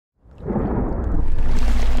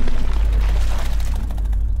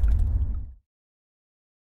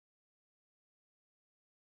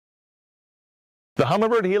The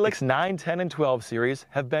Humminbird Helix 9, 10, and 12 series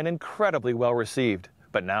have been incredibly well received,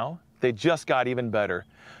 but now they just got even better.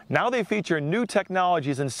 Now they feature new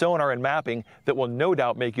technologies in sonar and mapping that will no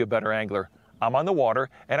doubt make you a better angler. I'm on the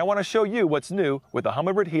water and I want to show you what's new with the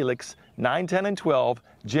Humminbird Helix 9, 10, and 12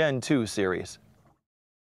 Gen 2 series.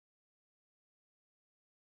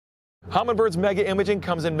 Humminbird's mega imaging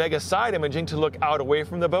comes in mega side imaging to look out away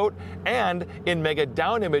from the boat, and in mega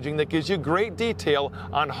down imaging that gives you great detail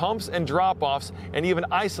on humps and drop-offs and even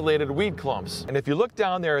isolated weed clumps. And if you look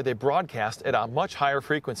down there, they broadcast at a much higher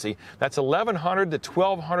frequency. That's 1100 to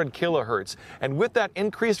 1200 kilohertz. And with that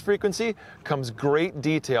increased frequency comes great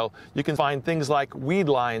detail. You can find things like weed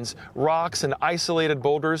lines, rocks, and isolated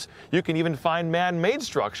boulders. You can even find man-made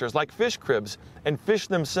structures like fish cribs and fish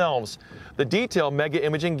themselves. The detail mega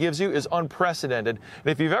imaging gives you is unprecedented.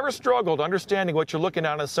 And if you've ever struggled understanding what you're looking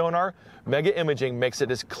at on a sonar, mega imaging makes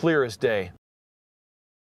it as clear as day.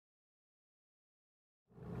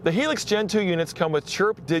 The Helix Gen 2 units come with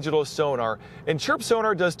Chirp digital sonar, and Chirp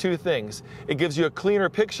Sonar does two things. It gives you a cleaner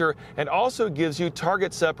picture and also gives you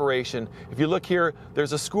target separation. If you look here,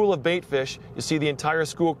 there's a school of bait fish. You see the entire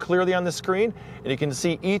school clearly on the screen, and you can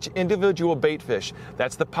see each individual bait fish.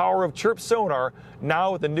 That's the power of Chirp Sonar,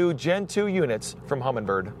 now with the new Gen 2 units from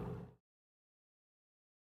Humminbird.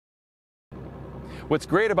 What's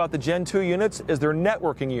great about the Gen 2 units is they're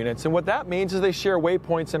networking units, and what that means is they share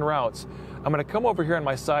waypoints and routes. I'm going to come over here on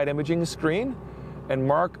my side imaging screen and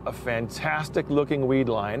mark a fantastic looking weed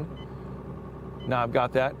line. Now I've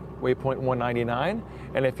got that waypoint 199,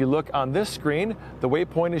 and if you look on this screen, the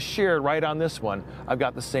waypoint is shared right on this one. I've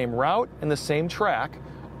got the same route and the same track,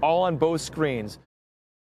 all on both screens.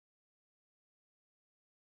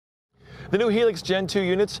 The new Helix Gen 2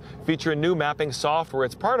 units feature a new mapping software.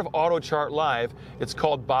 It's part of Autochart Live. It's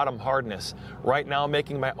called Bottom Hardness. Right now I'm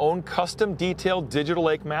making my own custom detailed digital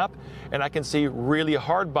lake map, and I can see really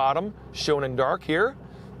hard bottom shown in dark here.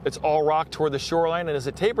 It's all rock toward the shoreline, and as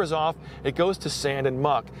it tapers off, it goes to sand and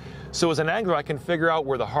muck. So as an angler, I can figure out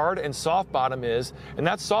where the hard and soft bottom is, and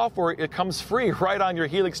that software, it comes free right on your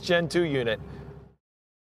Helix Gen 2 unit.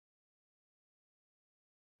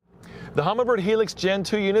 The Humminbird Helix Gen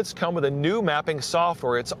 2 units come with a new mapping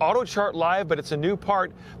software. It's Autochart Live, but it's a new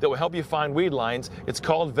part that will help you find weed lines. It's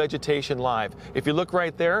called Vegetation Live. If you look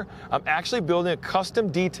right there, I'm actually building a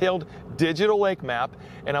custom detailed digital lake map,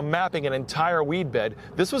 and I'm mapping an entire weed bed.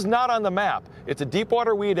 This was not on the map. It's a deep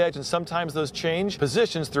water weed edge, and sometimes those change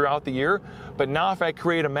positions throughout the year. But now if I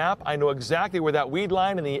create a map, I know exactly where that weed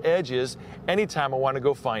line and the edge is anytime I want to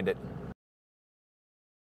go find it.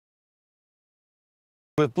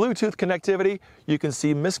 With Bluetooth connectivity, you can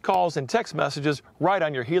see missed calls and text messages right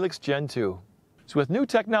on your Helix Gen 2. So with new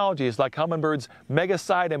technologies like Humminbird's mega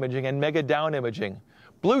side imaging and mega down imaging,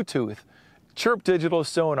 Bluetooth, Chirp digital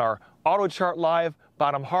sonar, Autochart Live,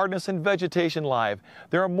 Bottom Hardness, and Vegetation Live,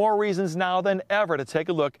 there are more reasons now than ever to take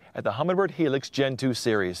a look at the Humminbird Helix Gen 2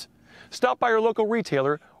 series. Stop by your local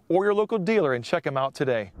retailer or your local dealer and check them out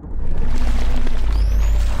today.